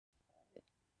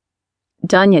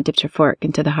Danya dipped her fork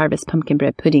into the harvest pumpkin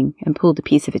bread pudding and pulled a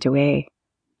piece of it away.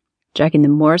 Dragging the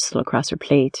morsel across her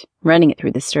plate, running it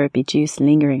through the syrupy juice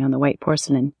lingering on the white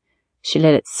porcelain, she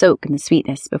let it soak in the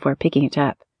sweetness before picking it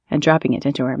up and dropping it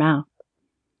into her mouth.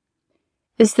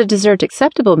 "Is the dessert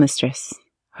acceptable, mistress?"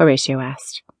 Horatio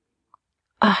asked.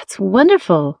 "Ah, it's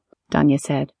wonderful," Danya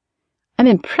said. "I'm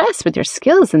impressed with your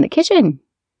skills in the kitchen."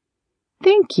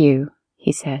 "Thank you,"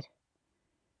 he said.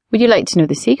 "Would you like to know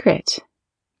the secret?"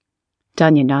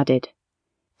 Danya nodded.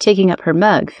 Taking up her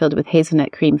mug filled with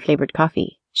hazelnut cream-flavored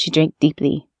coffee, she drank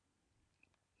deeply.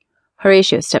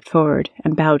 Horatio stepped forward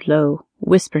and bowed low,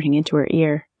 whispering into her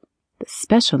ear. "The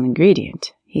special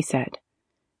ingredient," he said,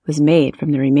 "was made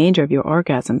from the remainder of your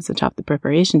orgasms atop the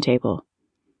preparation table.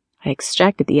 I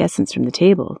extracted the essence from the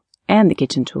table and the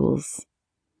kitchen tools."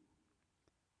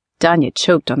 Danya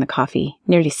choked on the coffee,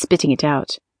 nearly spitting it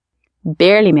out,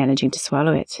 barely managing to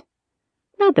swallow it.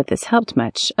 Not that this helped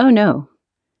much, oh no.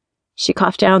 She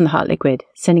coughed down the hot liquid,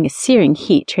 sending a searing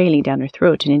heat trailing down her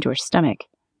throat and into her stomach.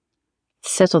 It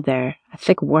settled there, a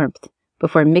thick warmth,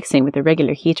 before mixing with the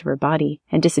regular heat of her body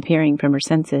and disappearing from her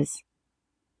senses.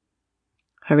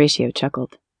 Horatio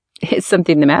chuckled. "Is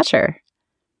something the matter?"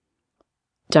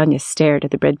 Danya stared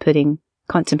at the bread pudding,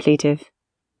 contemplative.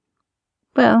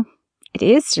 "Well, it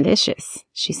is delicious,"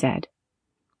 she said.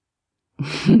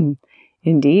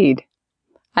 "Indeed.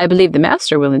 I believe the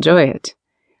master will enjoy it.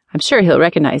 I'm sure he'll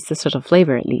recognize the subtle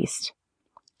flavor at least.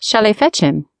 Shall I fetch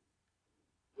him?"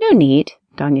 "No need,"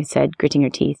 Danya said, gritting her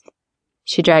teeth.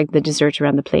 She dragged the dessert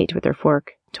around the plate with her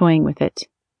fork, toying with it.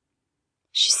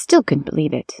 She still couldn't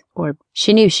believe it, or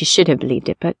she knew she should have believed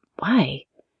it, but why?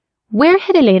 Where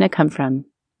had Elena come from?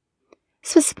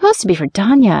 This was supposed to be for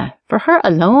Danya, for her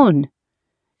alone.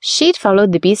 She'd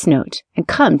followed the beast note and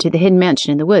come to the hidden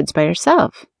mansion in the woods by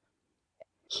herself.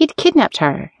 He'd kidnapped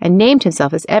her and named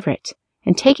himself as Everett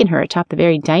and taken her atop the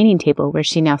very dining table where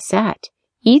she now sat,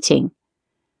 eating.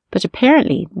 But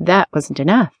apparently that wasn't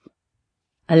enough.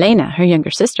 Elena, her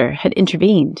younger sister, had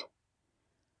intervened.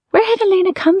 Where had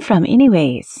Elena come from,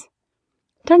 anyways?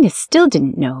 Danya still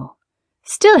didn't know.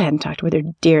 Still hadn't talked with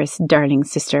her dearest, darling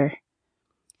sister.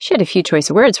 She had a few choice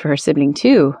words for her sibling,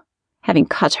 too. Having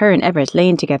caught her and Everett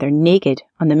laying together naked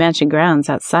on the mansion grounds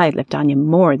outside left Danya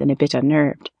more than a bit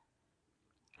unnerved.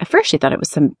 At first she thought it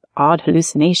was some odd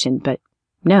hallucination, but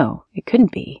no, it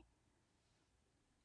couldn't be.